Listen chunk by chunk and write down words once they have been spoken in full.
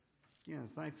Again,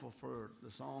 thankful for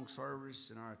the song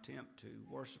service and our attempt to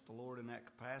worship the Lord in that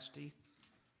capacity.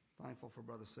 Thankful for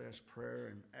Brother Seth's prayer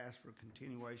and ask for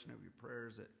continuation of your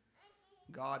prayers that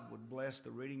God would bless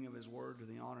the reading of His Word to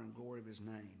the honor and glory of His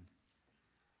name.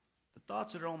 The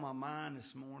thoughts that are on my mind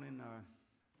this morning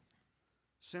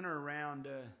center around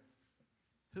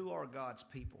who are God's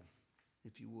people,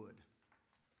 if you would.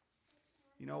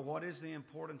 You know, what is the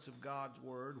importance of God's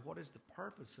Word? What is the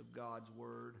purpose of God's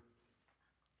Word?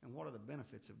 And what are the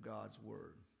benefits of God's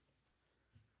Word?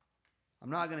 I'm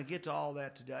not going to get to all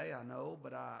that today, I know,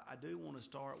 but I do want to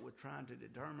start with trying to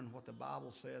determine what the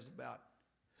Bible says about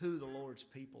who the Lord's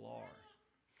people are.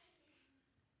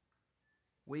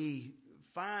 We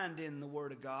find in the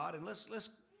Word of God, and let's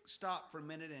stop for a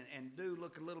minute and do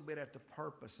look a little bit at the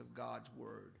purpose of God's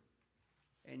Word.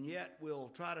 And yet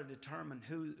we'll try to determine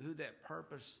who that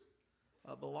purpose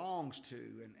belongs to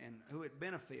and who it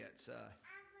benefits.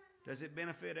 Does it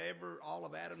benefit all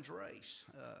of Adam's race?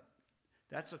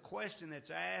 That's a question that's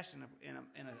asked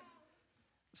and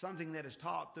something that is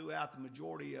taught throughout the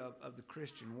majority of the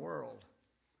Christian world.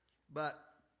 But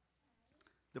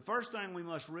the first thing we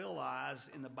must realize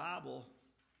in the Bible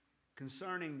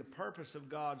concerning the purpose of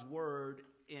God's Word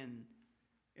in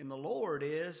the Lord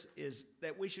is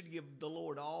that we should give the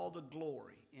Lord all the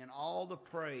glory and all the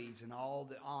praise and all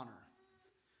the honor.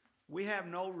 We have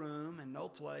no room and no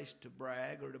place to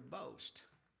brag or to boast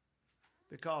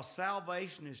because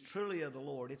salvation is truly of the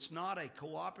Lord. It's not a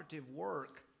cooperative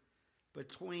work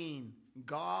between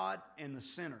God and the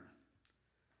sinner.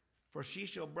 For she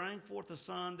shall bring forth a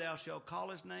son, thou shalt call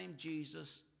his name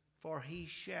Jesus, for he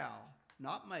shall,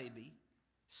 not maybe,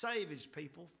 save his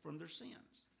people from their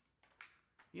sins.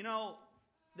 You know,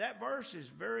 that verse is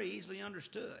very easily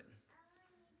understood.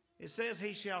 It says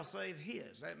he shall save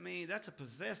his. That means that's a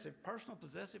personal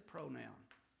possessive pronoun.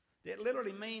 It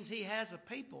literally means he has a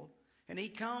people and he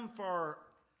come for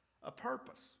a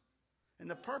purpose. And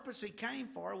the purpose he came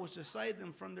for was to save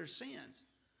them from their sins.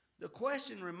 The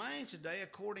question remains today,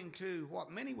 according to what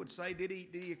many would say, did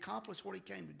he accomplish what he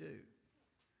came to do?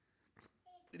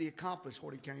 Did he accomplish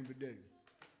what he came to do?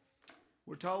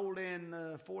 We're told in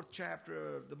the 4th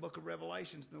chapter of the book of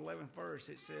Revelations, in the 11th verse,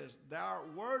 it says, Thou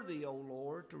art worthy, O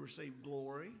Lord, to receive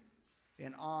glory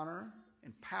and honor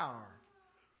and power.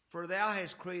 For thou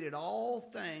hast created all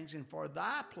things, and for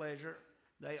thy pleasure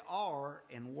they are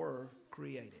and were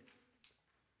created.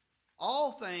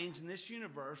 All things in this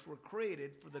universe were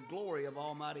created for the glory of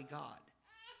Almighty God.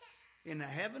 In the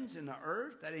heavens, in the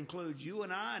earth, that includes you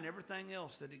and I and everything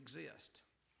else that exists.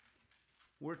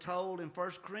 We're told in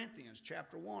 1 Corinthians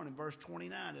chapter 1 and verse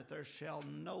 29 that there shall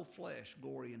no flesh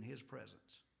glory in his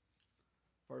presence.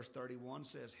 Verse 31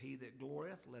 says, He that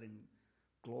glorieth, let him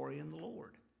glory in the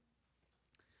Lord.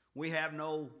 We have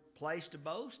no place to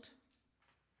boast.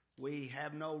 We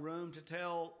have no room to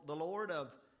tell the Lord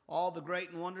of all the great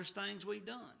and wondrous things we've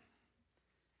done.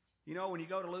 You know, when you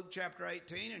go to Luke chapter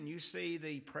 18 and you see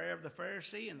the prayer of the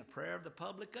Pharisee and the prayer of the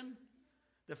publican,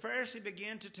 the Pharisee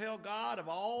began to tell God of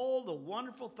all the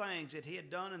wonderful things that he had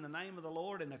done in the name of the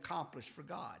Lord and accomplished for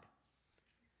God.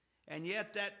 And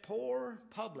yet that poor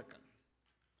publican,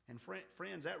 and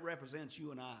friends, that represents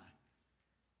you and I,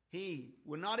 he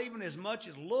would not even as much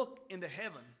as look into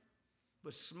heaven,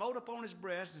 but smote upon his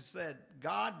breast and said,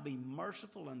 God, be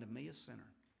merciful unto me, a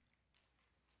sinner.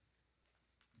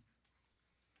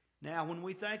 Now, when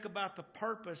we think about the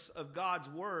purpose of God's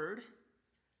Word,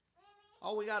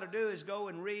 all we got to do is go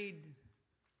and read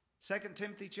 2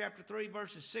 Timothy chapter 3,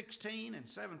 verses 16 and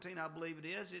 17, I believe it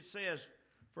is. It says,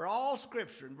 For all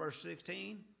Scripture, in verse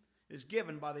 16, is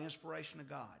given by the inspiration of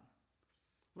God.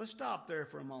 Let's stop there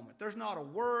for a moment. There's not a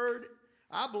word,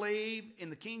 I believe, in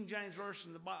the King James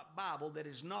Version of the Bible that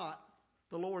is not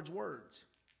the Lord's words.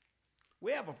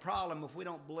 We have a problem if we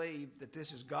don't believe that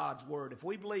this is God's Word. If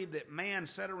we believe that man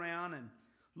sat around and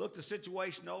looked the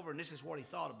situation over and this is what he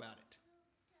thought about it.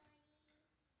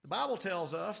 The Bible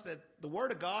tells us that the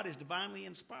Word of God is divinely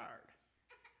inspired.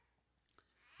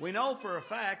 We know for a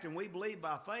fact, and we believe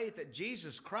by faith, that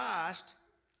Jesus Christ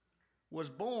was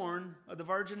born of the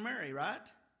Virgin Mary,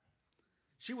 right?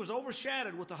 She was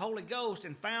overshadowed with the Holy Ghost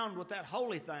and found with that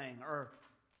holy thing, or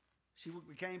she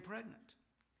became pregnant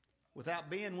without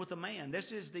being with a man.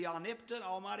 This is the omnipotent,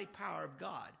 almighty power of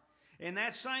God. In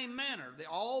that same manner,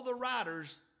 all the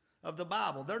writers of the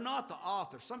Bible, they're not the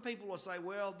author. Some people will say,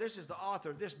 well, this is the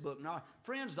author of this book. No,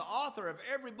 friends, the author of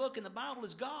every book in the Bible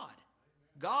is God.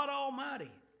 God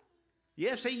Almighty.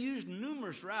 Yes, he used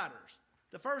numerous writers.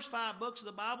 The first 5 books of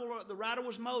the Bible, the writer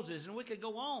was Moses, and we could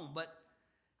go on. But,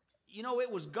 you know, it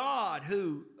was God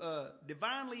who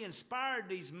divinely inspired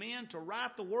these men to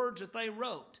write the words that they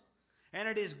wrote. And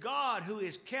it is God who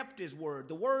has kept his word.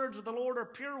 The words of the Lord are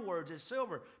pure words as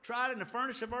silver, tried in the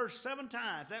furnace of earth 7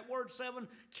 times. That word 7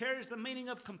 carries the meaning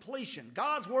of completion.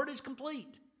 God's word is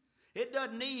complete. It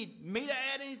doesn't need me to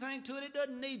add anything to it. It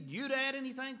doesn't need you to add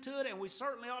anything to it. And we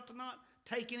certainly ought to not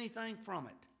take anything from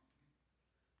it.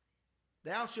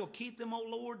 Thou shalt keep them, O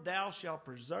Lord. Thou shalt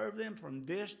preserve them from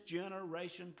this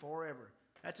generation forever.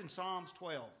 That's in Psalms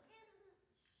 12.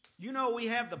 You know we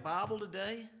have the Bible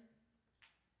today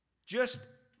just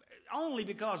only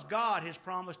because God has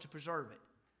promised to preserve it.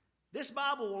 This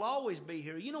Bible will always be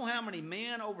here. You know how many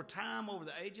men over time, over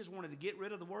the ages, wanted to get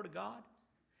rid of the Word of God?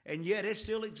 And yet it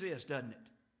still exists, doesn't it?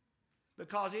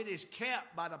 Because it is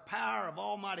kept by the power of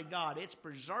Almighty God. It's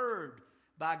preserved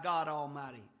by God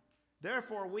Almighty.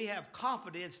 Therefore, we have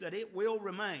confidence that it will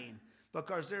remain,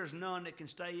 because there's none that can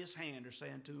stay his hand or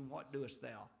say unto him, what doest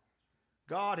thou?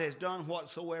 God has done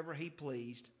whatsoever he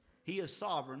pleased. He is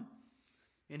sovereign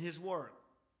in his work.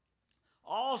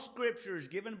 All Scripture is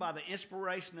given by the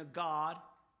inspiration of God,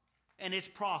 and it's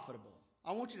profitable.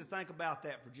 I want you to think about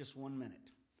that for just 1 minute.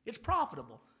 It's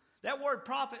profitable. That word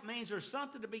profit means there's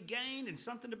something to be gained and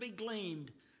something to be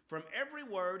gleaned from every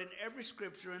word and every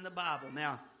Scripture in the Bible.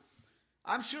 Now,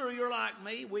 I'm sure you're like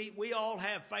me. We all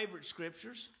have favorite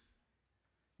Scriptures.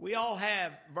 We all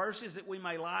have verses that we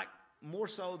may like more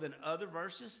so than other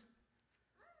verses.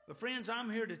 But friends, I'm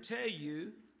here to tell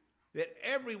you that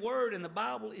every word in the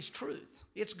Bible is truth.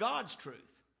 It's God's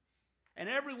truth. And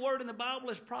every word in the Bible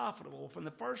is profitable, from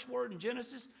the first word in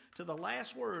Genesis to the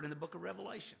last word in the book of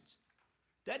Revelations.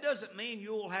 That doesn't mean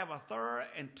you will have a thorough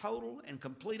and total and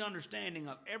complete understanding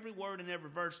of every word and every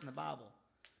verse in the Bible.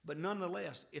 But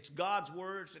nonetheless, it's God's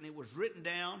words, and it was written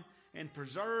down and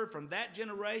preserved from that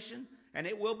generation, and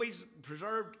it will be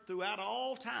preserved throughout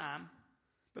all time,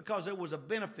 because there was a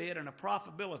benefit and a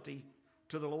profitability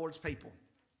to the Lord's people,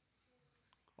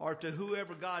 or to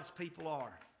whoever God's people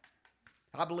are.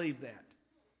 I believe that.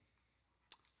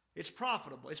 It's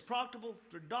profitable. It's profitable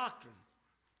for doctrine.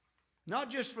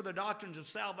 Not just for the doctrines of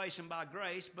salvation by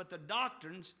grace, but the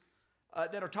doctrines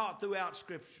that are taught throughout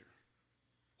Scripture.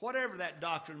 Whatever that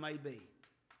doctrine may be.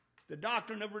 The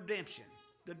doctrine of redemption.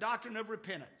 The doctrine of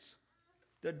repentance.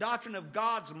 The doctrine of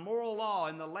God's moral law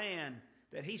in the land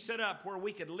that he set up, where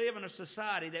we could live in a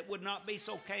society that would not be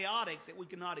so chaotic that we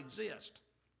could not exist.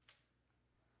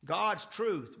 God's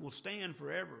truth will stand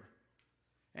forever.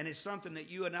 And it's something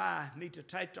that you and I need to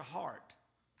take to heart.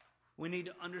 We need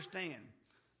to understand.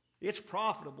 It's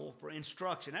profitable for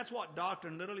instruction. That's what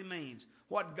doctrine literally means.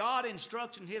 What God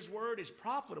instructs in his word is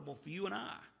profitable for you and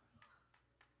I.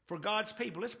 For God's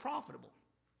people, it's profitable.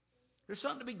 There's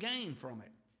something to be gained from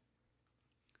it.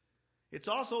 It's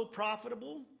also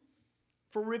profitable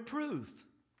for reproof.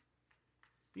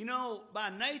 You know, by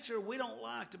nature, we don't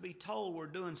like to be told we're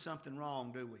doing something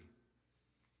wrong, do we?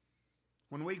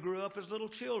 When we grew up as little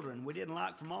children, we didn't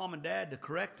like for mom and dad to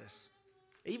correct us,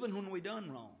 even when we done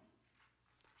wrong.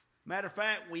 Matter of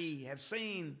fact, we have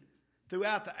seen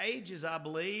throughout the ages, I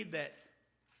believe, that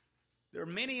there are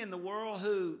many in the world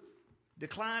who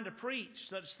decline to preach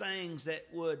such things that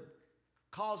would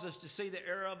cause us to see the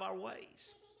error of our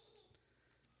ways.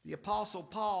 The Apostle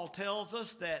Paul tells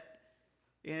us that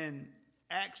in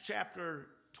Acts chapter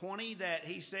 20 that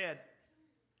he said,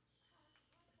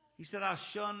 I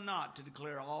shun not to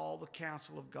declare all the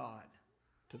counsel of God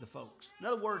to the folks. In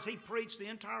other words, he preached the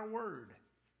entire word.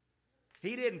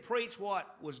 He didn't preach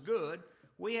what was good.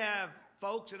 We have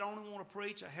folks that only want to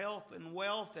preach a health and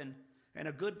wealth and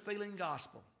a good feeling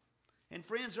gospel. And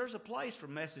friends, there's a place for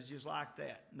messages like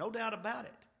that. No doubt about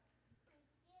it.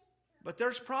 But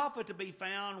there's profit to be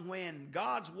found when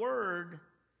God's word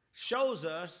shows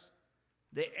us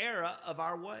the error of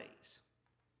our ways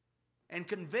and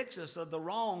convicts us of the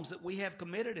wrongs that we have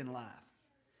committed in life.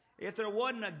 If there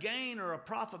wasn't a gain or a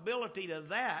profitability to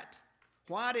that,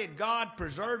 why did God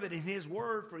preserve it in his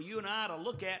word for you and I to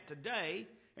look at today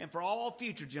and for all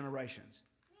future generations?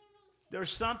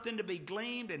 There's something to be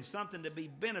gleaned and something to be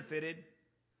benefited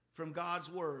from God's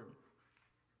word.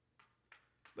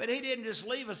 But he didn't just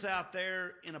leave us out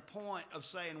there in a point of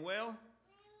saying, well,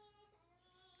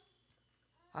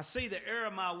 I see the error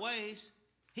of my ways.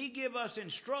 He give us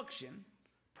instruction,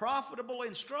 profitable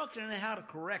instruction in how to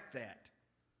correct that.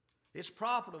 It's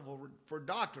profitable for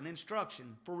doctrine,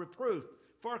 instruction, for reproof,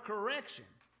 for correction.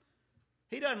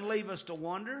 He doesn't leave us to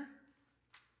wonder.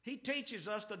 He teaches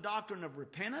us the doctrine of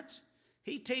repentance.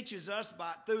 He teaches us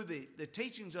through the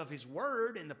teachings of his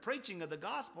word and the preaching of the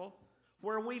gospel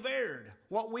where we've erred,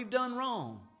 what we've done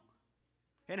wrong,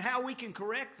 and how we can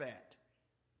correct that.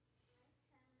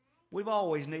 We've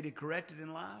always needed corrected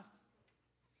in life.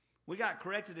 We got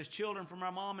corrected as children from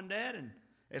our mom and dad,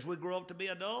 As we grow up to be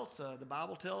adults, the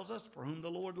Bible tells us, for whom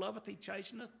the Lord loveth, he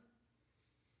chasteneth.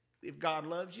 If God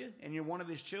loves you and you're one of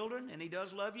his children, and he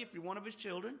does love you if you're one of his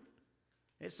children,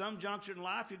 at some juncture in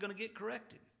life you're going to get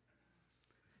corrected.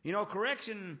 You know,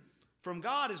 correction from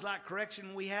God is like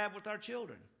correction we have with our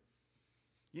children.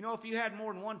 You know, if you had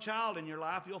more than one child in your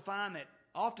life, you'll find that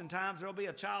oftentimes there'll be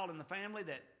a child in the family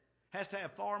that has to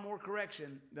have far more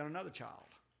correction than another child.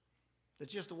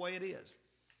 That's just the way it is.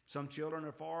 Some children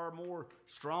are far more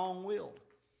strong-willed.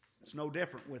 It's no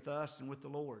different with us and with the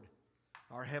Lord,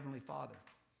 our Heavenly Father.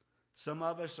 Some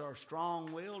of us are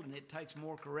strong-willed, and it takes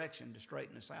more correction to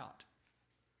straighten us out.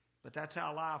 But that's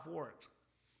how life works.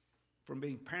 From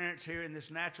being parents here in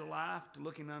this natural life to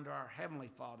looking under our Heavenly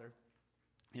Father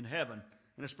in heaven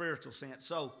in a spiritual sense.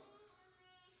 So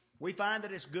we find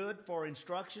that it's good for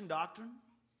instruction, doctrine.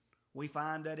 We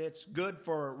find that it's good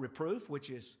for reproof, which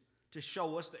is to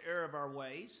show us the error of our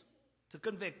ways, to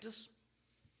convict us,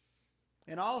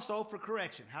 and also for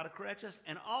correction, how to correct us.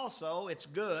 And also it's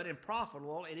good and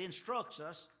profitable. It instructs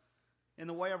us in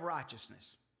the way of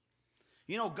righteousness.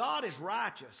 You know, God is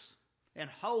righteous and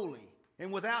holy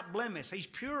and without blemish. He's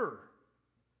pure.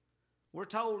 We're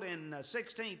told in the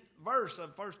 16th verse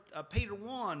of Peter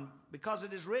 1, because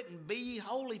it is written, be ye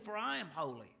holy, for I am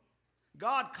holy.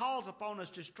 God calls upon us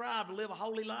to strive to live a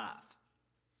holy life.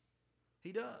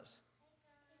 He does.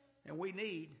 And we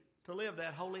need to live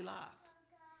that holy life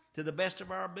to the best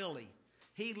of our ability.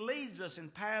 He leads us in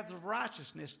paths of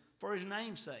righteousness for his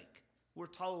name's sake, we're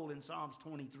told in Psalms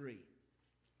 23.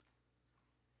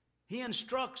 He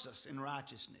instructs us in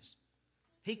righteousness.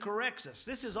 He corrects us.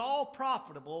 This is all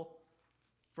profitable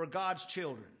for God's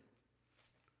children.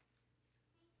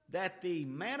 That the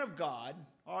man of God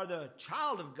or the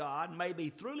child of God may be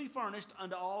truly furnished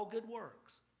unto all good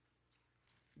works.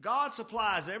 God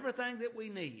supplies everything that we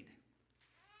need.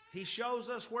 He shows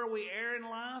us where we err in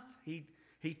life. He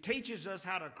teaches us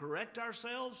how to correct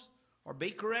ourselves or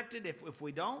be corrected if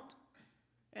we don't.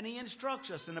 And he instructs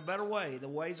us in a better way, the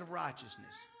ways of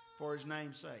righteousness for his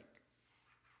name's sake.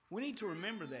 We need to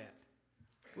remember that.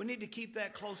 We need to keep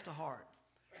that close to heart.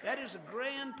 That is a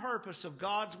grand purpose of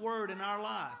God's word in our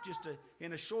life, just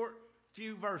in a short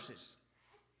few verses.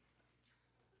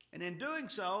 And in doing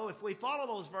so, if we follow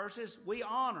those verses, we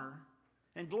honor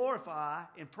and glorify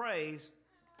and praise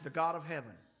the God of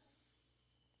heaven.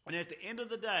 And at the end of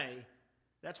the day,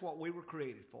 that's what we were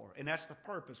created for. And that's the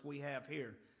purpose we have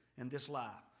here in this life.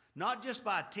 Not just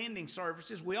by attending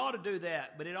services. We ought to do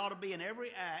that, but it ought to be in every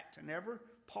act and every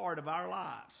part of our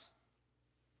lives.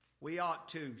 We ought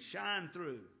to shine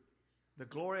through the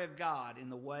glory of God in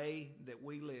the way that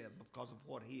we live because of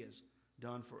what he has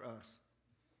done for us.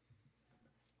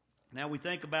 Now we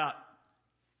think about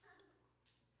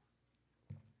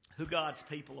who God's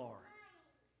people are.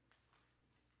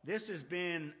 This has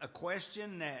been a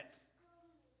question that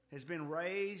has been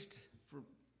raised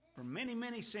for many,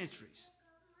 many centuries.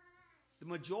 The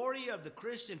majority of the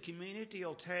Christian community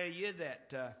will tell you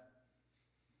that,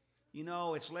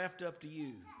 it's left up to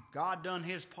you. God done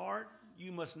his part.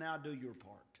 You must now do your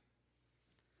part.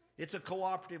 It's a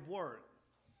cooperative work.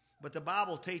 But the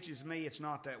Bible teaches me it's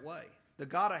not that way. The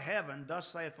God of heaven, thus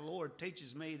saith the Lord,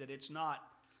 teaches me that it's not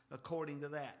according to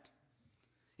that.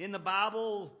 In the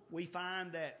Bible, we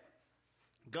find that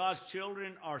God's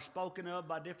children are spoken of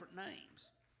by different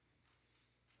names.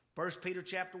 1 Peter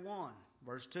chapter 1,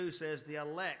 verse 2 says, the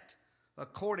elect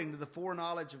according to the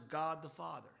foreknowledge of God the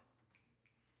Father.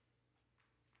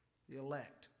 The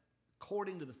elect,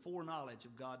 according to the foreknowledge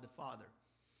of God the Father.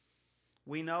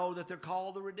 We know that they're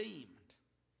called the redeemed.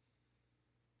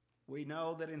 We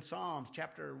know that in Psalms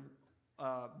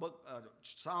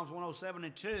Psalms 107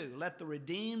 and 2, let the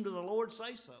redeemed of the Lord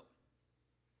say so.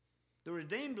 The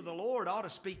redeemed of the Lord ought to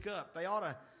speak up. They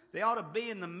ought to be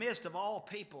in the midst of all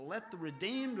people. Let the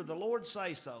redeemed of the Lord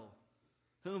say so,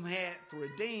 whom hath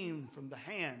redeemed from the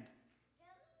hand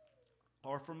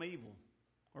or from evil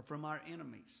or from our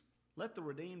enemies. Let the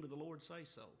redeemed of the Lord say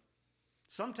so.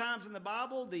 Sometimes in the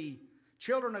Bible, the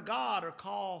children of God are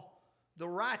called the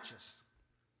righteous.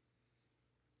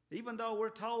 Even though we're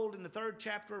told in the 3rd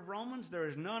chapter of Romans, there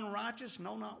is none righteous,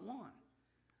 no, not one.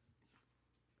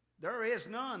 There is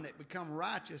none that become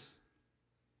righteous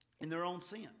in their own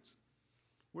sins.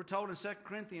 We're told in 2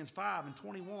 Corinthians 5 and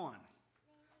 21,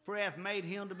 for he hath made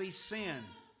him to be sin.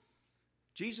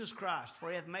 Jesus Christ, for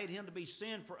he hath made him to be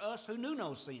sin for us who knew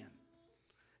no sin,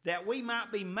 that we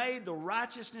might be made the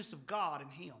righteousness of God in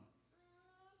him.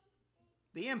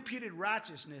 The imputed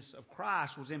righteousness of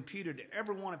Christ was imputed to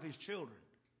every one of his children.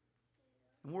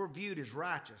 And we're viewed as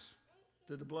righteous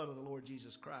through the blood of the Lord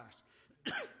Jesus Christ.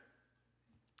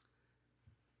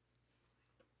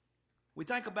 We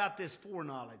think about this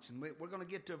foreknowledge, and we're going to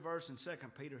get to a verse in 2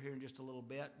 Peter here in just a little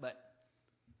bit, but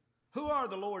who are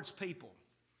the Lord's people?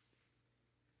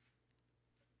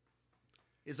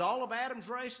 Is all of Adam's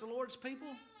race the Lord's people?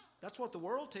 That's what the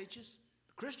world teaches.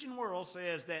 The Christian world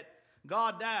says that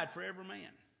God died for every man.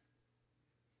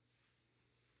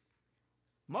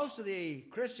 Most of the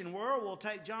Christian world will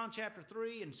take John chapter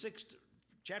 3 and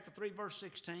chapter 3 verse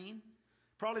 16,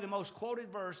 probably the most quoted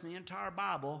verse in the entire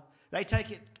Bible. They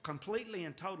take it completely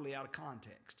and totally out of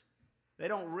context. They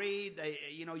don't read,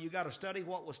 you got to study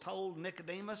what was told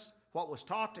Nicodemus, what was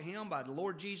taught to him by the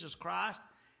Lord Jesus Christ,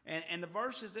 and the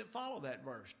verses that follow that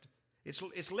verse.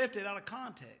 It's lifted out of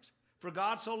context. For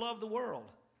God so loved the world.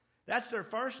 That's their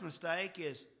first mistake,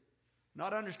 is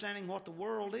not understanding what the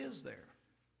world is there.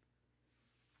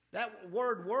 That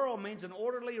word world means an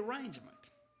orderly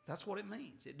arrangement. That's what it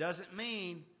means. It doesn't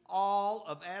mean all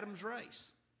of Adam's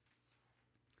race.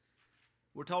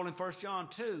 We're told in 1 John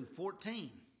 2:14,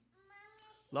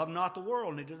 love not the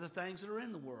world, neither the things that are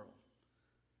in the world.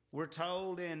 We're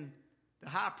told in the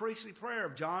high priestly prayer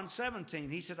of John 17,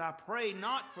 he said, I pray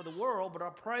not for the world, but I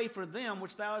pray for them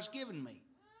which thou hast given me.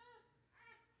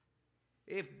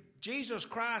 If Jesus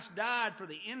Christ died for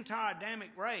the entire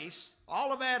Adamic race,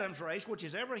 all of Adam's race, which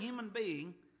is every human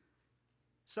being,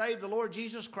 save the Lord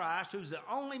Jesus Christ, who's the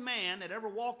only man that ever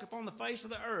walked upon the face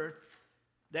of the earth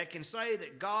that can say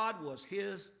that God was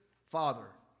his father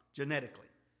genetically.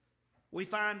 We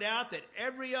find out that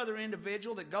every other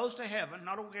individual that goes to heaven,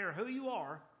 I don't care who you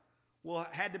are,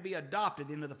 had to be adopted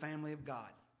into the family of God,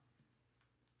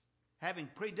 having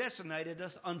predestinated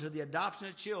us unto the adoption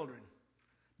of children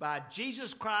by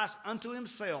Jesus Christ unto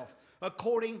himself,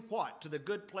 according what? To the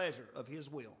good pleasure of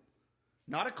his will.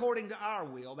 Not according to our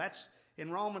will. That's in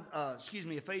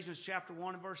Ephesians chapter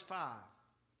 1 and verse 5.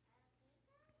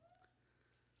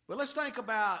 But let's think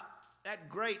about that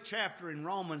great chapter in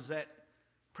Romans that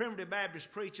primitive Baptists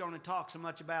preach on and talk so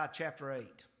much about, chapter 8.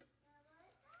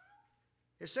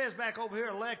 It says back over here,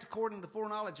 elect according to the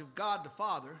foreknowledge of God the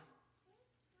Father,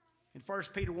 in 1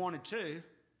 Peter 1 and 2.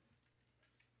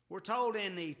 We're told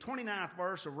in the 29th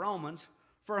verse of Romans,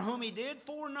 for whom he did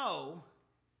foreknow,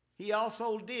 he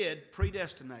also did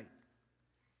predestinate.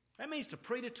 That means to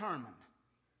predetermine.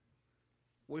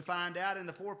 We find out in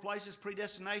the 4 places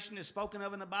predestination is spoken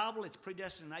of in the Bible, it's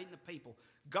predestinating the people.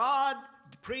 God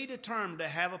predetermined to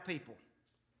have a people,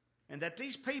 and that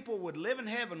these people would live in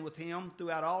heaven with him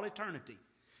throughout all eternity,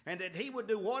 and that he would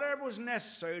do whatever was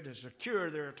necessary to secure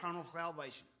their eternal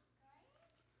salvation.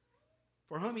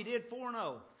 For whom he did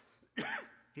foreknow,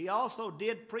 he also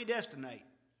did predestinate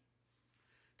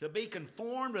to be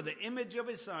conformed to the image of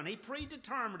his Son. He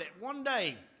predetermined that one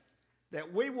day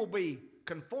that we will be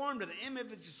conformed to the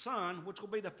image of his Son, which will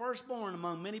be the firstborn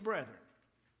among many brethren.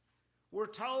 We're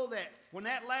told that when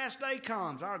that last day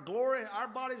comes, our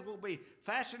bodies will be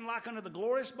fashioned like unto the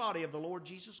glorious body of the Lord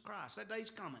Jesus Christ. That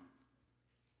day's coming.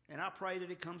 And I pray that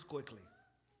it comes quickly.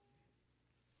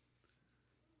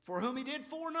 For whom he did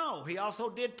foreknow, he also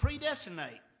did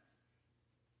predestinate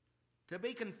to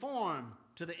be conformed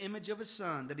to the image of his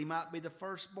Son, that he might be the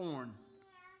firstborn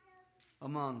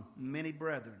among many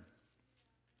brethren.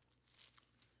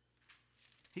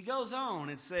 He goes on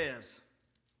and says,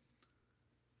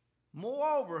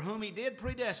 moreover, whom he did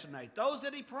predestinate, those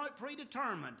that he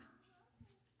predetermined,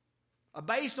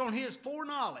 based on his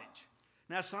foreknowledge.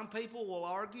 Now, some people will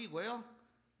argue, well,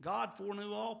 God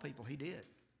foreknew all people. He did.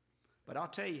 But I'll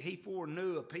tell you, he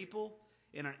foreknew a people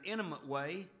in an intimate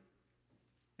way,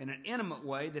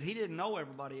 that he didn't know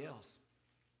everybody else.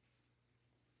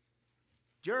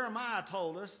 Jeremiah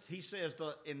told us, he says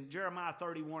in Jeremiah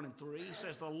 31 and 3, he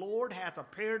says, the Lord hath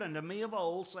appeared unto me of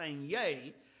old, saying,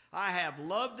 yea, I have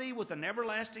loved thee with an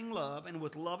everlasting love, and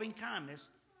with loving kindness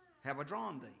have I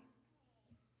drawn thee.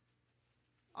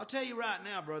 I'll tell you right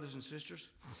now, brothers and sisters,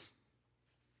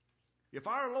 if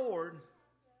our Lord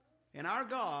and our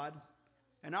God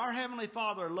and our Heavenly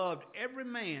Father loved every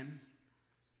man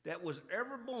that was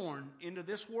ever born into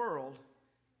this world,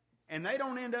 and they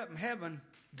don't end up in heaven,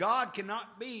 God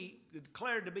cannot be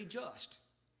declared to be just.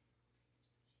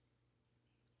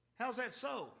 How's that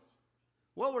so?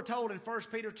 Well, we're told in 1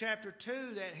 Peter chapter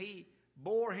 2 that he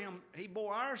bore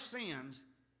our sins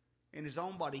in his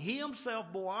own body. He himself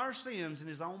bore our sins in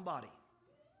his own body.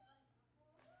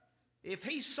 If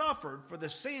he suffered for the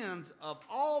sins of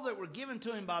all that were given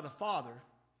to him by the Father,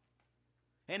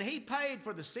 and he paid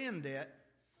for the sin debt,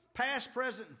 past,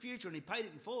 present, and future, and he paid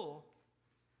it in full,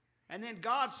 and then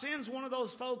God sends one of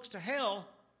those folks to hell,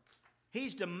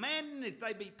 he's demanding that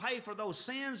they be paid for those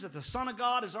sins that the Son of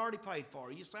God has already paid for.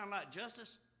 You sound like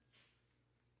justice?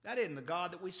 That isn't the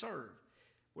God that we serve.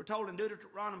 We're told in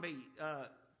Deuteronomy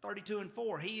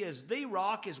 32:4, he is the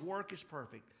rock, his work is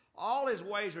perfect. All his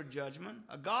ways are judgment,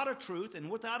 a God of truth and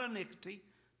without iniquity,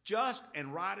 just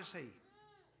and right is he.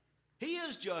 He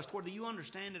is just whether you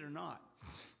understand it or not.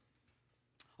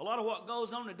 A lot of what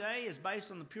goes on today is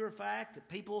based on the pure fact that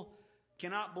people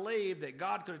cannot believe that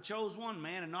God could have chose one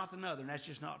man and not another, and that's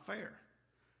just not fair.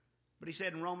 But he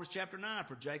said in Romans chapter 9,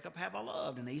 for Jacob have I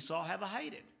loved and Esau have I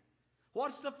hated.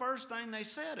 What's the first thing they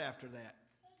said after that?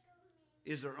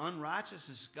 Is there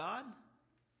unrighteousness to God?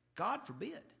 God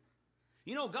forbid.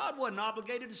 You know, God wasn't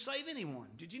obligated to save anyone.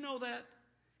 Did you know that?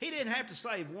 He didn't have to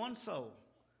save one soul.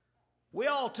 We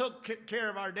all took care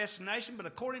of our destination, but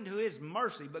according to his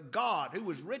mercy, but God, who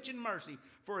was rich in mercy,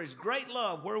 for his great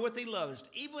love wherewith he loved us,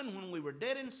 even when we were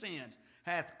dead in sins,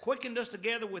 hath quickened us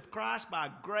together with Christ.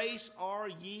 By grace are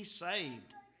ye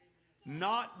saved.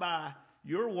 Not by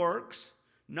your works,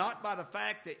 not by the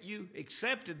fact that you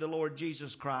accepted the Lord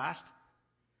Jesus Christ.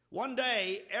 One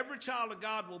day, every child of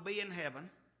God will be in heaven,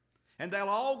 and they'll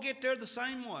all get there the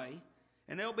same way,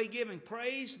 and they'll be giving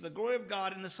praise to the glory of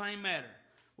God in the same manner.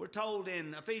 We're told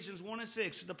in Ephesians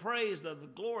 1:6, the praise of the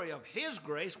glory of his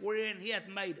grace, wherein he hath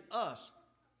made us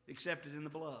accepted in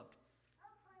the beloved.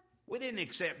 We didn't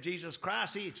accept Jesus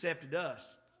Christ, he accepted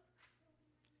us.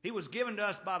 He was given to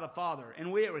us by the Father,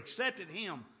 and we have accepted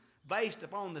him based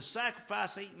upon the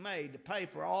sacrifice he made to pay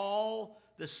for all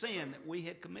the sin that we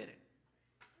had committed.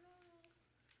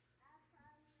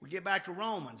 We get back to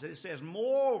Romans, and it says,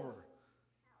 moreover,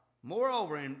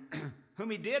 in whom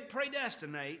he did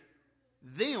predestinate,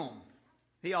 them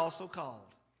he also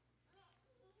called.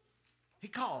 He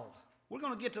called. We're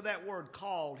going to get to that word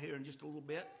called here in just a little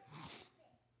bit.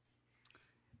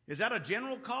 Is that a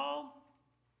general call?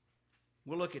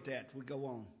 We'll look at that as we go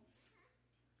on.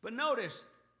 But notice,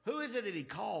 who is it that he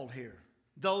called here?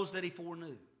 Those that he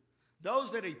foreknew.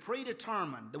 Those that he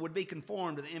predetermined that would be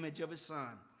conformed to the image of his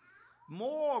Son.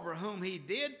 Moreover, whom he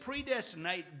did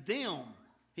predestinate, them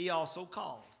he also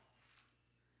called.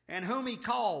 And whom he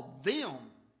called, them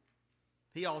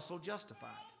he also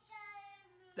justified.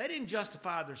 They didn't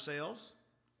justify themselves.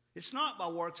 It's not by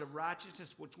works of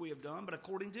righteousness which we have done, but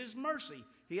according to his mercy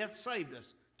he hath saved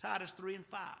us. Titus 3:5.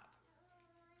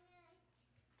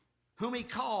 Whom he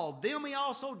called, them he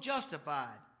also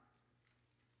justified.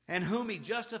 And whom he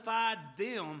justified,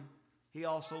 them he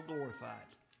also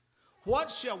glorified.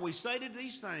 What shall we say to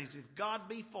these things? If God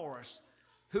be for us,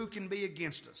 who can be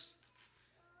against us?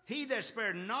 He that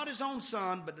spared not his own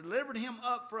Son, but delivered him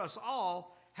up for us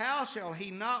all, how shall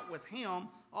he not with him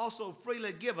also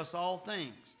freely give us all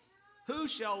things? Who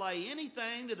shall lay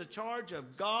anything to the charge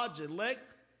of God's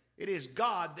elect? It is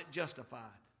God that justifieth.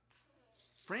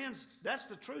 Friends, that's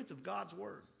the truth of God's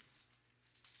word.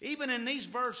 Even in these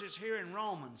verses here in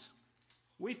Romans,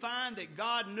 we find that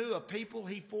God knew a people.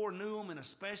 He foreknew them in a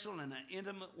special and an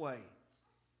intimate way.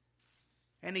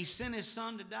 And he sent his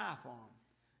Son to die for them.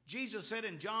 Jesus said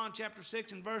in John chapter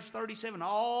 6 and verse 37,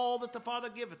 all that the Father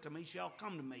giveth to me shall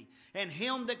come to me, and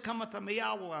him that cometh to me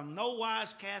I will in no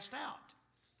wise cast out.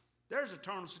 There's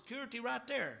eternal security right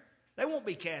there. They won't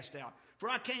be cast out. For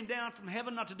I came down from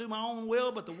heaven not to do my own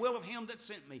will, but the will of him that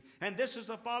sent me. And this is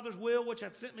the Father's will which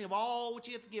hath sent me. Of all which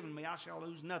he hath given me, I shall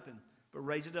lose nothing, but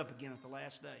raise it up again at the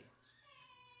last day.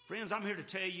 Friends, I'm here to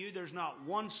tell you there's not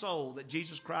one soul that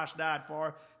Jesus Christ died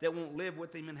for that won't live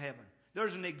with him in heaven.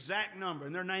 There's an exact number,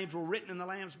 and their names were written in the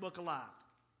Lamb's Book of Life.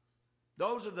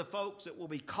 Those are the folks that will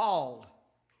be called.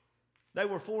 They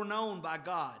were foreknown by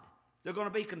God. They're going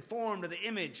to be conformed to the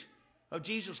image of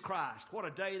Jesus Christ. What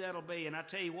a day that'll be. And I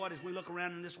tell you what, as we look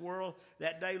around in this world,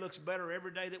 that day looks better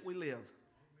every day that we live.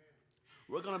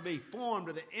 We're going to be formed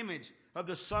to the image of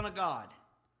the Son of God.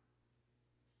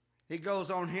 He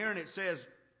goes on here and it says,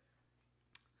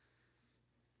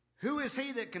 who is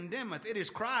he that condemneth? It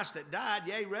is Christ that died,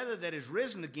 yea, rather that is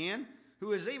risen again,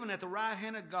 who is even at the right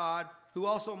hand of God, who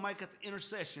also maketh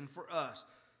intercession for us.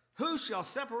 Who shall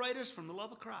separate us from the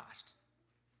love of Christ?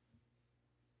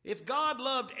 If God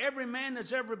loved every man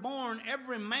that's ever born,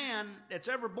 every man that's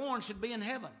ever born should be in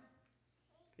heaven.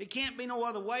 It can't be no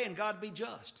other way, and God be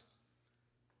just.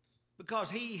 Because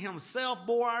he himself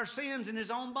bore our sins in his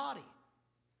own body.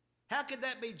 How could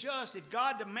that be just if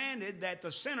God demanded that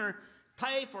the sinner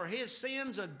pay for his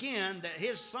sins again, that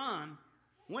his Son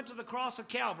went to the cross of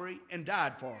Calvary and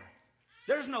died for?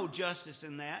 There's no justice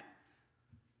in that.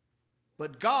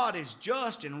 But God is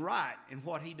just and right in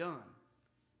what he done.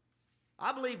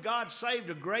 I believe God saved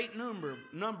a great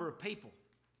number of people.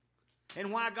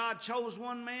 And why God chose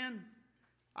one man,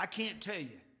 I can't tell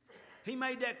you. He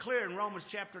made that clear in Romans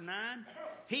chapter 9.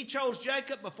 He chose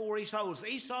Jacob before he chose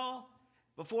Esau.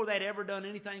 before they'd ever done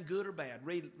anything good or bad.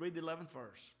 Read the 11th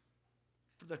verse.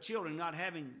 For the children not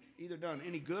having either done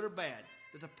any good or bad,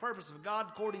 that the purpose of God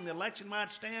according to the election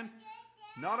might stand,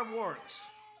 not of works,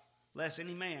 lest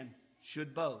any man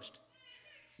should boast.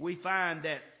 We find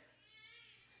that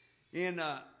in,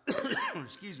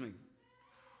 excuse me,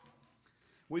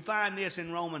 we find this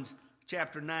in Romans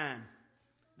chapter 9.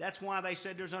 That's why they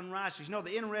said there's unrighteousness. You know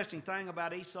the interesting thing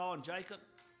about Esau and Jacob?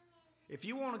 If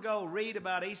you want to go read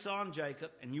about Esau and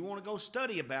Jacob and you want to go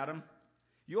study about them,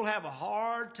 you'll have a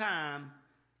hard time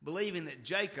believing that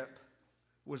Jacob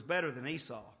was better than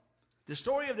Esau. The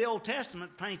story of the Old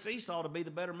Testament paints Esau to be the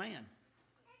better man.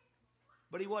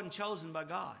 But he wasn't chosen by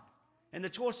God. And the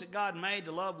choice that God made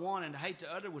to love one and to hate the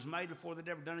other was made before they'd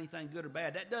ever done anything good or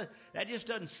bad. That just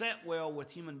doesn't set well with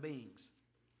human beings.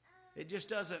 It just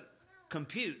doesn't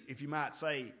compute, if you might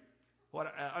say,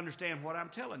 understand what I'm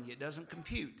telling you. It doesn't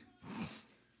compute.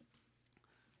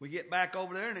 We get back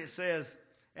over there and it says,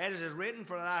 as it is written,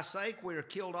 for thy sake we are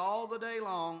killed all the day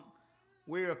long.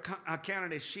 We are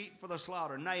accounted as sheep for the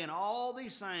slaughter. Nay, in all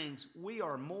these things we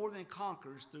are more than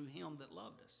conquerors through him that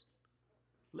loved us.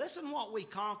 Listen what we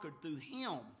conquered through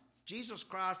him, Jesus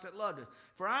Christ that loved us.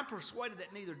 For I am persuaded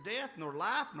that neither death, nor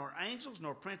life, nor angels,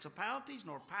 nor principalities,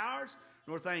 nor powers,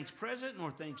 nor things present, nor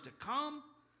things to come,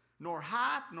 nor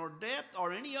height, nor depth,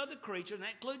 or any other creature, and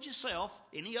that includes yourself,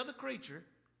 any other creature,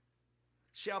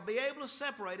 shall be able to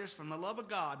separate us from the love of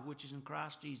God which is in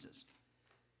Christ Jesus.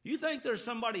 You think there's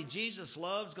somebody Jesus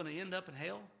loves going to end up in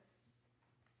hell?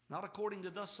 Not according to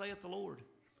thus saith the Lord.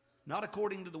 Not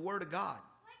according to the Word of God.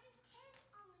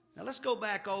 Now let's go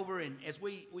back over and as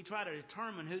we try to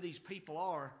determine who these people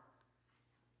are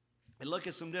and look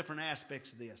at some different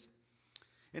aspects of this.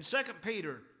 In 1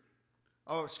 Peter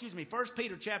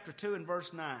chapter 2 and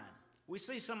verse 9, we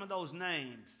see some of those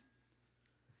names.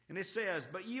 And it says,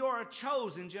 but you are a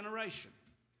chosen generation.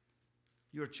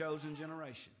 You're a chosen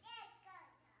generation.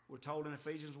 We're told in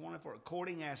Ephesians 1:4,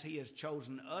 according as he has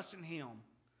chosen us in him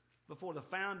before the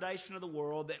foundation of the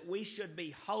world, that we should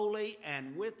be holy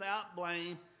and without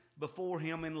blame before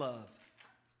him in love.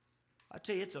 I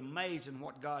tell you, it's amazing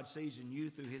what God sees in you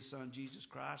through his son, Jesus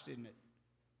Christ, isn't it?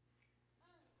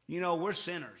 You know, we're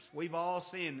sinners. We've all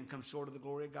sinned and come short of the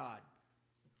glory of God.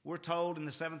 We're told in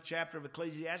the 7th chapter of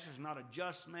Ecclesiastes, not a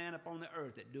just man upon the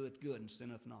earth that doeth good and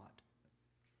sinneth not.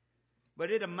 But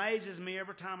it amazes me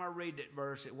every time I read that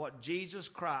verse at what Jesus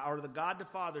Christ, or the God the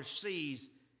Father, sees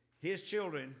his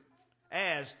children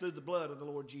as through the blood of the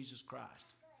Lord Jesus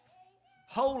Christ.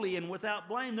 Holy and without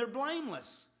blame. They're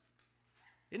blameless.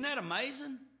 Isn't that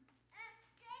amazing?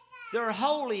 They're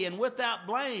holy and without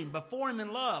blame before him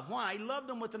in love. Why? He loved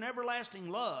them with an everlasting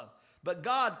love. But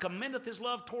God commendeth his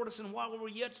love toward us, and while we were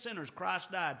yet sinners,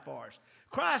 Christ died for us.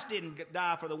 Christ didn't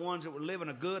die for the ones that were living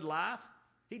a good life.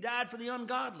 He died for the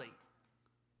ungodly.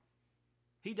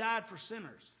 He died for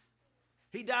sinners.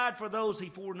 He died for those he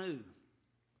foreknew.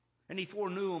 And he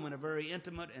foreknew them in a very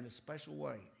intimate and a special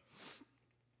way.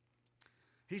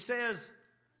 He says,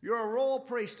 you're a royal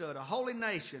priesthood, a holy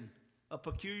nation, a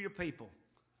peculiar people.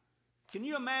 Can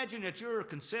you imagine that you're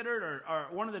considered, or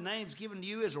one of the names given to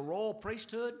you is a royal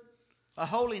priesthood? A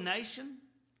holy nation,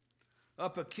 a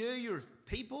peculiar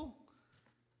people.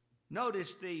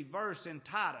 Notice the verse in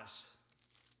Titus,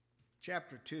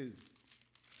 chapter 2,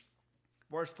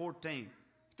 verse 14.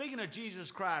 Speaking of Jesus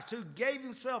Christ, who gave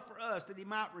himself for us that he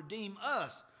might redeem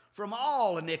us from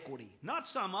all iniquity. Not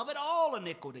some of it, all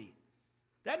iniquity.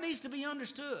 That needs to be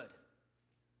understood.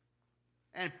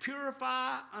 And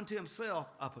purify unto himself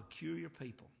a peculiar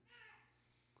people,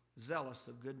 zealous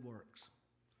of good works.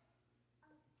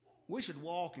 We should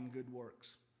walk in good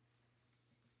works.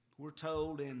 We're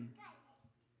told in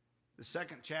the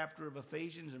 2nd chapter of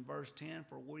Ephesians in verse 10,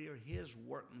 for we are his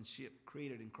workmanship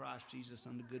created in Christ Jesus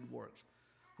unto good works,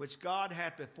 which God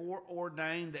hath before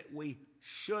ordained that we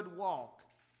should walk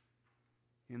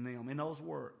in them, in those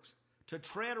works. To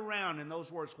tread around in those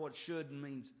works, what should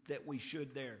means that we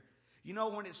should there. You know,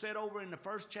 when it said over in the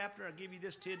 1st chapter, I'll give you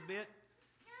this tidbit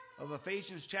of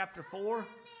Ephesians chapter 4,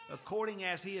 according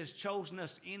as he has chosen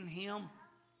us in him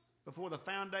before the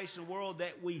foundation of the world,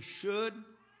 that we should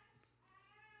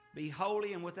be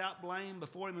holy and without blame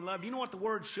before him in love. You know what the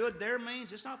word should there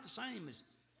means? It's not the same as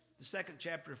the 2nd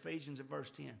chapter of Ephesians at verse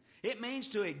 10. It means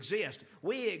to exist.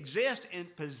 We exist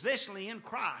positionally in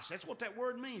Christ. That's what that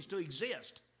word means, to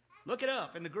exist. Look it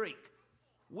up in the Greek.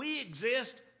 We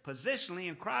exist positionally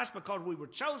in Christ because we were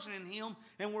chosen in him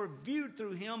and were viewed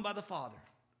through him by the Father.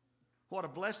 What a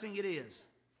blessing it is.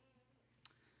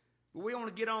 But we want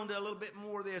to get on to a little bit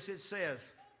more of this. It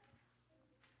says,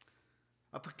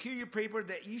 a peculiar people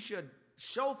that you should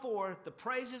show forth the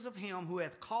praises of him who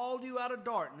hath called you out of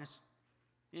darkness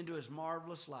into his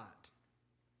marvelous light.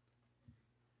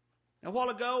 Now, a while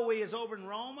ago, we was over in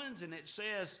Romans, and it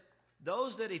says,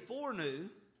 those that he foreknew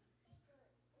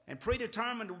and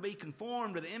predetermined to be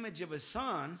conformed to the image of his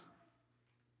Son,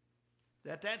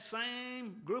 that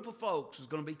same group of folks is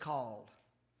going to be called.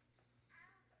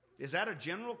 Is that a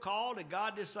general call? Did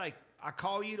God just say, I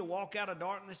call you to walk out of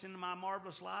darkness into my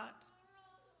marvelous light?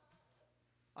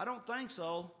 I don't think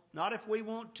so. Not if we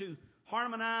want to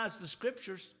harmonize the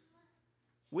scriptures.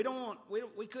 We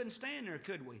couldn't stand there,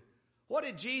 could we? What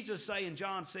did Jesus say in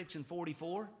John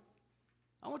 6:44?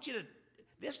 I want you to,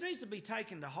 this needs to be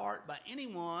taken to heart by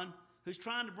anyone who's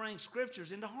trying to bring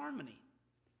scriptures into harmony.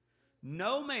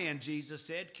 No man, Jesus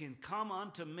said, can come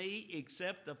unto me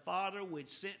except the Father which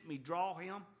sent me draw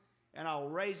him, and I'll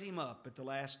raise him up at the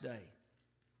last day.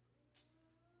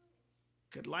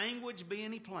 Could language be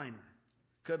any plainer?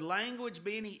 Could language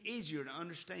be any easier to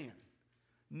understand?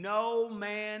 No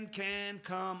man can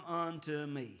come unto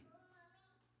me.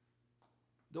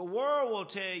 The world will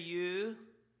tell you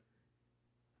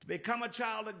to become a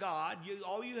child of God,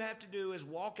 all you have to do is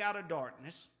walk out of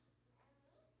darkness,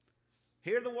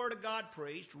 hear the word of God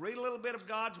preached, read a little bit of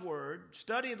God's word,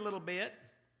 study it a little bit,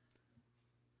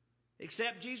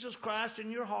 accept Jesus Christ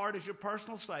in your heart as your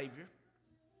personal Savior,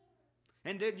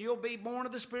 and then you'll be born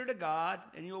of the Spirit of God,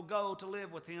 and you'll go to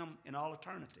live with him in all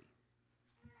eternity.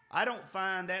 I don't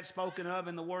find that spoken of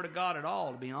in the Word of God at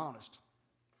all, to be honest.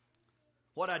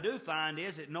 What I do find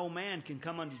is that no man can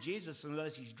come unto Jesus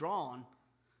unless he's drawn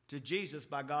to Jesus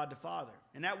by God the Father.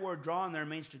 And that word drawn there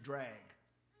means to drag.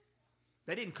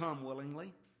 They didn't come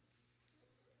willingly.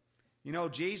 You know,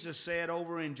 Jesus said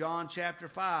over in John chapter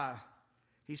 5,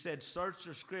 he said, search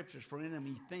the scriptures, for in them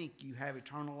ye think you have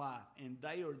eternal life, and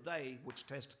they are they which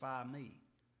testify of me.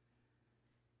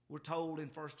 We're told in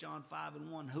 1 John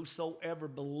 5:1, whosoever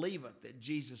believeth that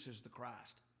Jesus is the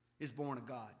Christ is born of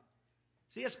God.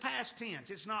 See, it's past tense.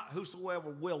 It's not whosoever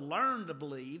will learn to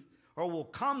believe or will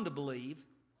come to believe.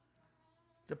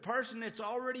 The person that's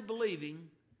already believing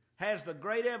has the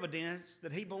great evidence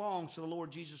that he belongs to the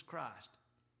Lord Jesus Christ.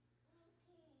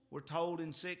 We're told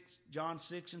in John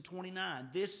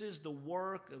 6:29, this is the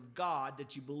work of God,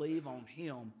 that you believe on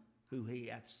him who he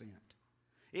hath sent.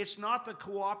 It's not the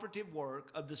cooperative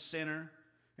work of the sinner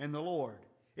and the Lord.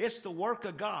 It's the work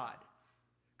of God.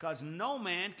 Because no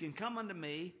man can come unto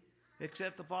me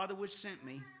except the Father which sent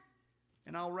me,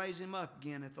 and I'll raise him up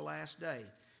again at the last day.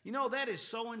 You know, that is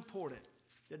so important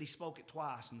that he spoke it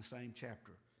twice in the same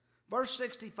chapter. Verse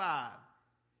 65,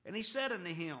 and he said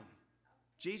unto him,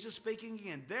 Jesus speaking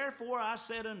again, therefore I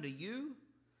said unto you,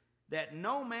 that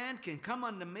no man can come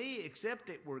unto me except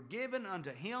it were given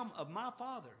unto him of my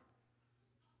Father.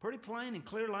 Pretty plain and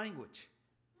clear language.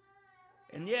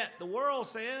 And yet the world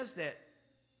says that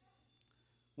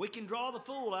we can draw the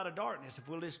fool out of darkness if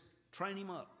we'll just train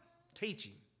him up, teach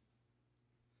him.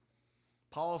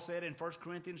 Paul said in 1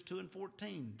 Corinthians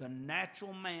 2:14, the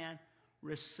natural man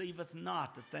receiveth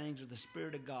not the things of the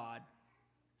Spirit of God,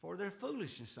 for their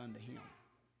foolishness unto him.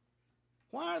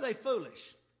 Why are they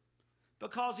foolish?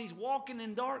 Because he's walking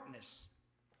in darkness.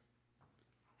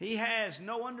 He has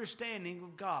no understanding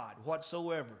of God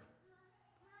whatsoever.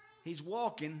 He's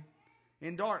walking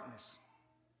in darkness.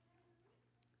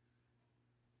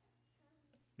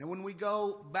 Now when we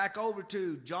go back over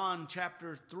to John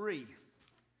chapter 3,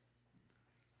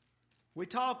 we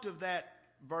talked of that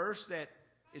verse that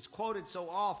is quoted so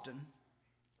often,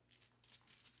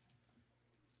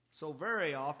 so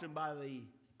very often by the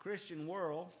Christian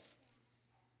world,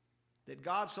 that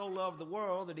God so loved the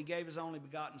world that he gave his only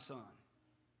begotten Son.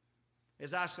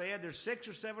 As I said, there's 6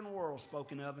 or 7 worlds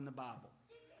spoken of in the Bible.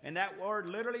 And that word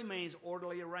literally means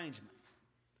orderly arrangement.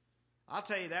 I'll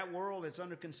tell you, that world that's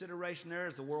under consideration there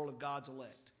is the world of God's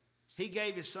elect. He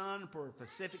gave his Son for a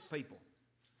specific people.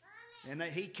 And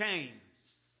that he came.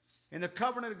 In the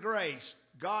covenant of grace,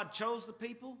 God chose the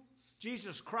people.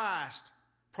 Jesus Christ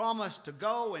promised to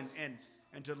go and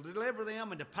to deliver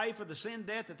them and to pay for the sin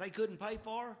debt that they couldn't pay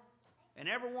for. And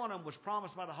every one of them was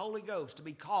promised by the Holy Ghost to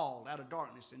be called out of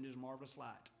darkness into his marvelous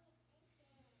light.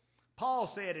 Paul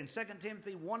said in 2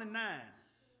 Timothy 1:9,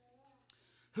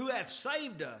 who hath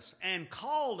saved us and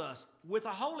called us with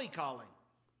a holy calling.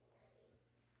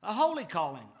 A holy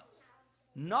calling.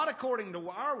 Not according to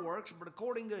our works, but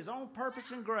according to his own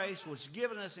purpose and grace, which is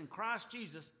given us in Christ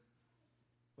Jesus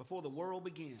before the world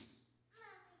began.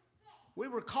 We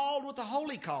were called with a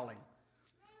holy calling.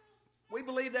 We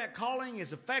believe that calling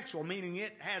is effectual, meaning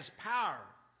it has power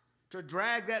to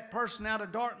drag that person out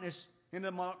of darkness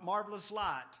into the marvelous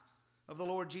light of the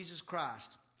Lord Jesus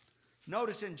Christ.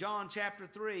 Notice in John chapter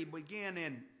 3, begin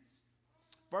in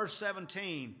verse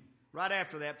 17, right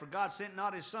after that, for God sent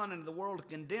not his Son into the world to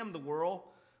condemn the world,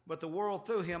 but the world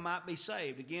through him might be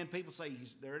saved. Again, people say,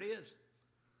 there it is.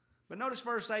 But notice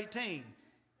verse 18,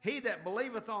 he that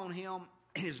believeth on him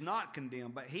is not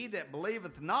condemned, but he that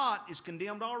believeth not is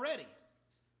condemned already.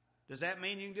 Does that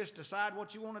mean you can just decide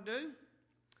what you want to do?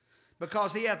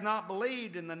 Because he hath not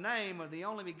believed in the name of the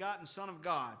only begotten Son of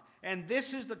God. And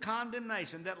this is the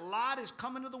condemnation, that light is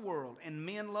come into the world, and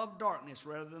men love darkness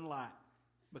rather than light,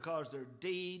 because their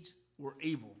deeds were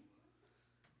evil.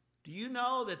 Do you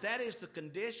know that that is the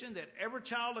condition that every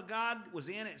child of God was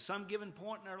in at some given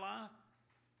point in their life?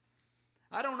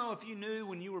 I don't know if you knew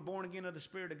when you were born again of the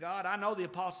Spirit of God. I know the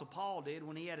Apostle Paul did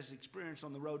when he had his experience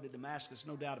on the road to Damascus,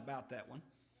 no doubt about that one.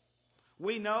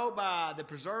 We know by the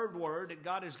preserved word that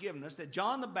God has given us that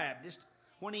John the Baptist,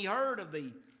 when he heard of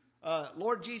the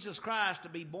Lord Jesus Christ to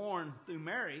be born through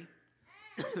Mary,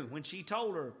 when she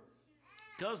told her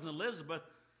cousin Elizabeth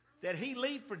that he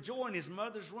leaped for joy in his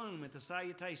mother's womb at the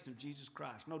salutation of Jesus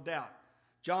Christ. No doubt,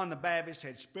 John the Baptist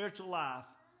had spiritual life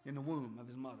in the womb of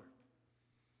his mother.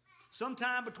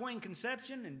 Sometime between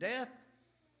conception and death,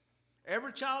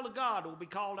 every child of God will be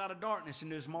called out of darkness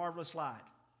into his marvelous light.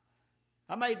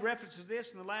 I made reference to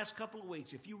this in the last couple of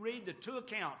weeks. If you read the two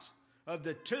accounts of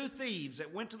the two thieves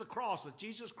that went to the cross with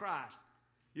Jesus Christ,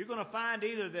 you're going to find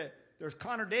either that there's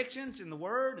contradictions in the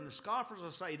word and the scoffers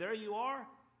will say, there you are,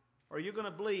 or you're going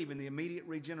to believe in the immediate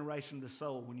regeneration of the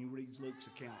soul when you read Luke's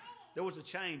account. There was a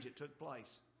change that took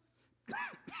place,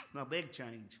 a big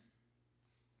change.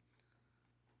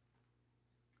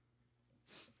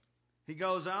 He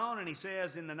goes on and he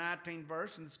says in the 19th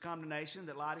verse, in this condemnation,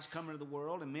 that light is come into the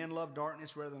world, and men love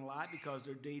darkness rather than light, because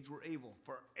their deeds were evil.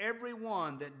 For every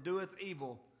one that doeth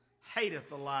evil hateth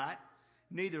the light,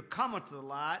 neither cometh to the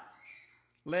light,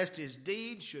 lest his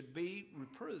deeds should be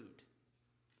reproved.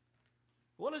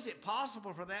 Well, is it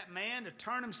possible for that man to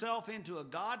turn himself into a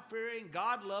God-fearing,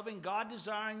 God-loving,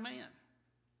 God-desiring man?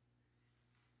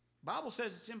 The Bible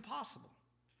says it's impossible.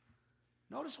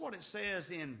 Notice what it says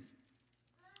in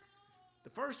the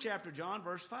first chapter of John,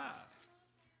 verse 5,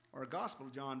 or Gospel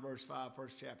of John, verse 5,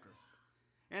 first chapter.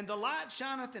 And the light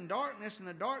shineth in darkness, and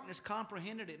the darkness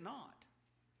comprehended it not.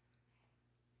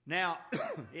 Now,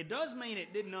 it does mean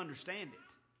it didn't understand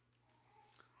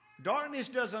it. Darkness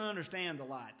doesn't understand the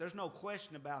light. There's no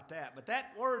question about that. But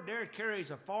that word there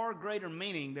carries a far greater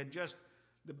meaning than just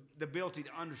the ability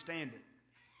to understand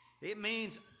it. It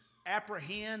means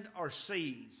apprehend or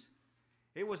seize.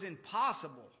 It was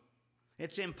impossible.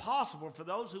 It's impossible for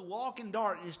those who walk in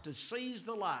darkness to seize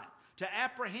the light, to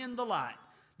apprehend the light.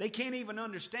 They can't even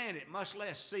understand it, much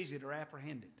less seize it or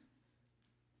apprehend it.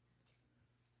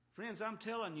 Friends, I'm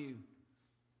telling you,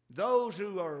 those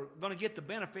who are going to get the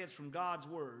benefits from God's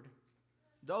Word,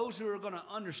 those who are going to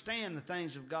understand the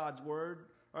things of God's Word,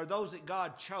 are those that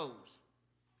God chose,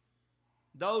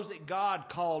 those that God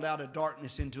called out of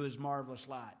darkness into his marvelous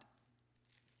light.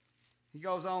 He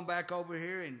goes on back over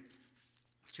here in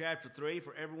chapter 3,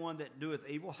 for everyone that doeth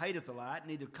evil hateth the light,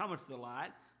 neither cometh to the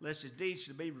light, lest his deeds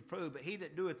should be reproved. But he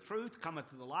that doeth truth cometh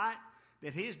to the light,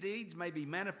 that his deeds may be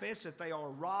manifest, that they are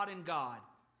wrought in God.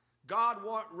 God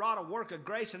wrought a work of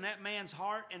grace in that man's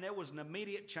heart, and there was an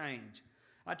immediate change.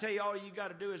 I tell you, all you got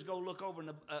to do is go look over in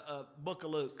the book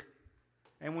of Luke.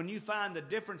 And when you find the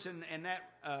difference in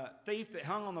that thief that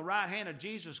hung on the right hand of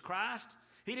Jesus Christ,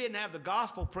 he didn't have the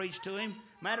gospel preached to him.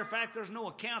 Matter of fact, there's no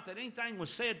account that anything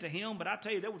was said to him, but I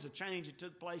tell you, there was a change that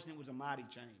took place, and it was a mighty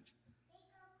change.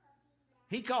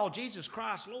 He called Jesus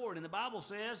Christ Lord, and the Bible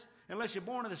says, unless you're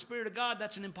born of the Spirit of God,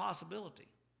 that's an impossibility.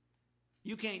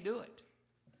 You can't do it.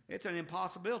 It's an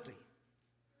impossibility.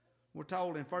 We're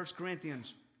told in 1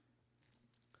 Corinthians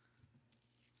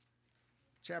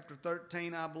chapter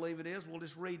 13, I believe it is. We'll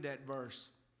just read that verse.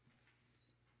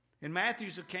 In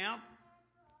Matthew's account,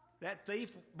 that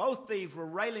thief, both thieves were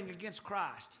railing against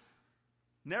Christ.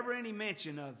 Never any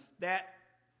mention of that,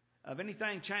 of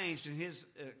anything changed in his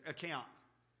account.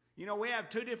 You know, we have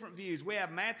two different views. We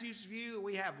have Matthew's view,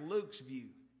 we have Luke's view.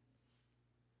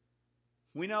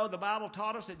 We know the Bible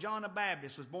taught us that John the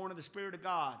Baptist was born of the Spirit of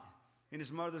God in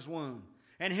his mother's womb.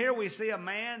 And here we see a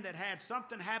man that had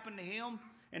something happen to him,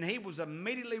 and he was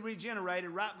immediately regenerated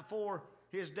right before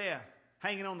his death,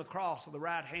 hanging on the cross of the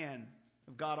right hand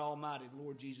of God Almighty, the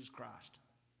Lord Jesus Christ.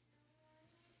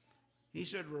 He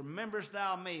said, rememberest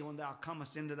thou me when thou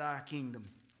comest into thy kingdom.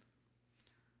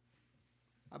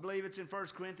 I believe it's in 1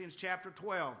 Corinthians chapter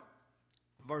 12,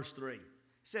 verse 3. It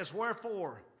says,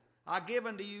 wherefore I give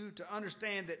unto you to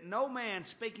understand that no man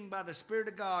speaking by the Spirit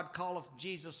of God calleth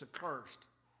Jesus accursed.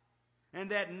 and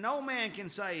that no man can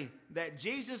say that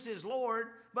Jesus is Lord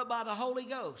but by the Holy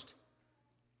Ghost.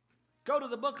 Go to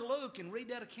the book of Luke and read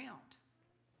that account.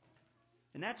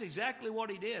 And that's exactly what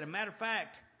he did. As a matter of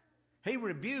fact, he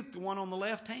rebuked the one on the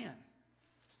left hand.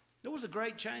 There was a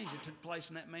great change that took place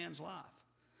in that man's life.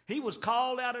 He was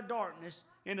called out of darkness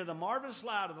into the marvelous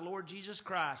light of the Lord Jesus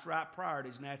Christ right prior to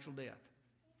his natural death.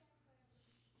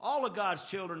 All of God's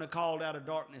children are called out of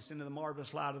darkness into the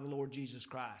marvelous light of the Lord Jesus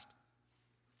Christ.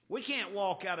 We can't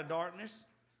walk out of darkness.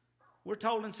 We're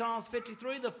told in Psalms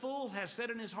 53, the fool has said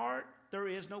in his heart, there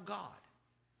is no God.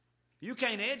 You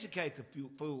can't educate the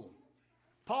fool.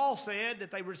 Paul said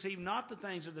that they receive not the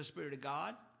things of the Spirit of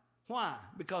God. Why?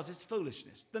 Because it's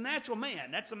foolishness. The natural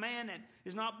man, that's the man that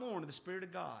is not born of the Spirit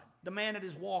of God, the man that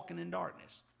is walking in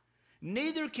darkness.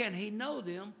 Neither can he know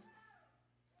them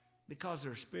because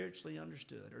they're spiritually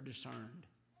understood or discerned.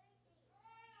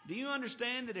 Do you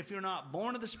understand that if you're not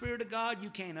born of the Spirit of God, you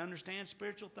can't understand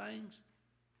spiritual things?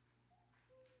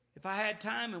 If I had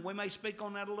time, and we may speak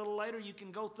on that a little later, you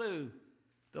can go through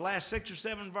the last 6 or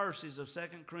 7 verses of 1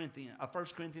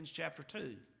 Corinthians chapter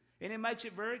 2. And it makes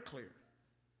it very clear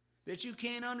that you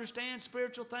can't understand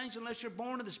spiritual things unless you're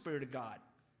born of the Spirit of God.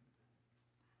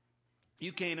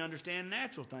 You can't understand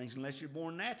natural things unless you're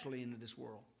born naturally into this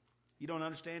world. You don't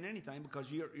understand anything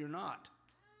because you're not.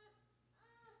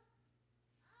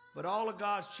 But all of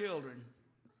God's children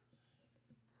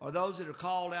are those that are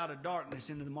called out of darkness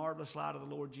into the marvelous light of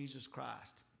the Lord Jesus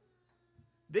Christ.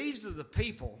 These are the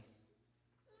people,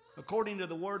 according to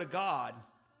the Word of God,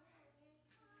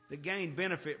 that gain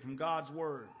benefit from God's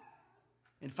Word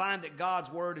and find that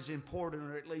God's Word is important,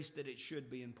 or at least that it should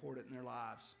be important in their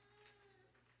lives.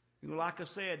 You know, like I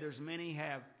said, there's many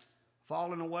have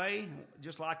fallen away,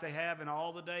 just like they have in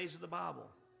all the days of the Bible.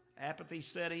 Apathy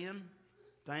set in,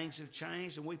 things have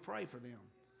changed, and we pray for them.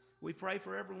 We pray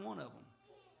for every one of them,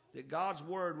 that God's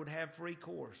Word would have free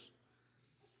course.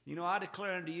 You know, I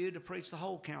declare unto you to preach the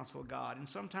whole counsel of God. And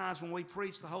sometimes when we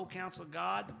preach the whole counsel of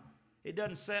God, it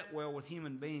doesn't set well with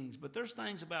human beings. But there's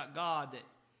things about God that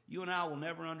you and I will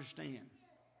never understand.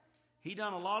 He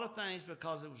done a lot of things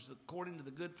because it was according to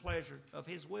the good pleasure of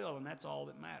His will, and that's all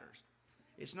that matters.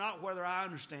 It's not whether I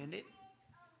understand it.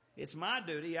 It's my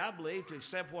duty, I believe, to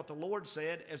accept what the Lord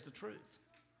said as the truth,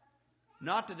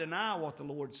 not to deny what the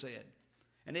Lord said.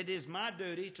 And it is my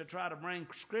duty to try to bring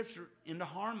Scripture into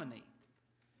harmony.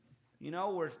 You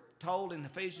know, we're told in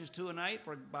Ephesians 2:8,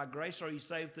 for by grace are you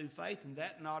saved through faith, and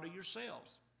that not of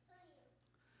yourselves.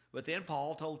 But then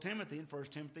Paul told Timothy in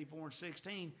 1 Timothy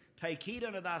 4:16, take heed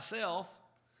unto thyself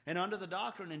and unto the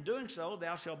doctrine. In doing so,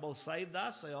 thou shalt both save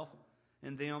thyself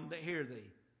and them that hear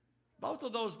thee. Both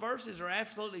of those verses are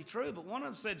absolutely true, but one of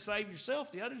them said save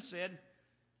yourself. The other said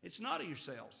it's not of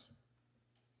yourselves.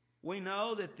 We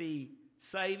know that the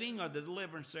saving or the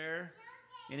deliverance there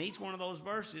in each one of those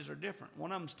verses are different.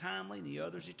 One of them's timely and the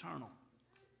other's eternal.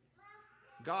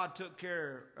 God took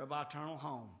care of our eternal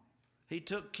home. He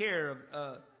took care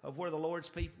of where the Lord's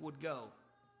people would go.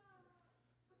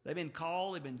 They've been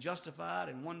called, they've been justified,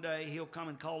 and one day He'll come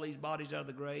and call these bodies out of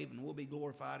the grave, and we'll be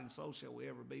glorified, and so shall we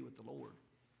ever be with the Lord.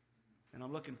 And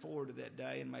I'm looking forward to that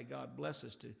day, and may God bless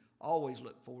us to always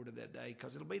look forward to that day,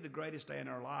 because it'll be the greatest day in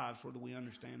our lives, whether we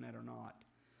understand that or not.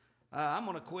 I'm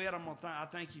going to quit. I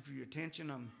thank you for your attention.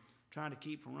 I'm trying to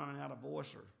keep from running out of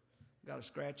voice or got a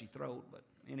scratchy throat, but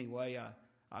anyway,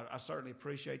 I certainly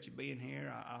appreciate you being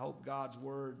here. I hope God's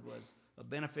Word was a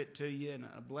benefit to you and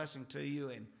a blessing to you,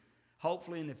 and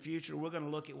hopefully in the future we're going to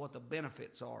look at what the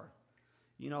benefits are.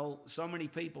 You know, so many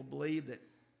people believe that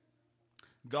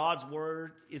God's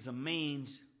Word is a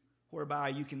means whereby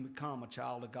you can become a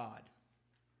child of God.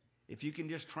 If you can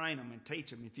just train them and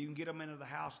teach them, if you can get them into the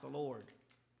house of the Lord.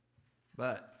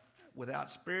 But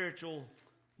without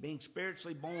being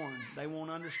spiritually born, they won't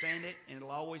understand it, and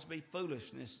it'll always be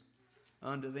foolishness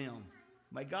unto them.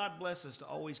 May God bless us to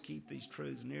always keep these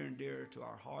truths near and dear to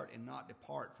our heart and not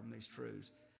depart from these truths.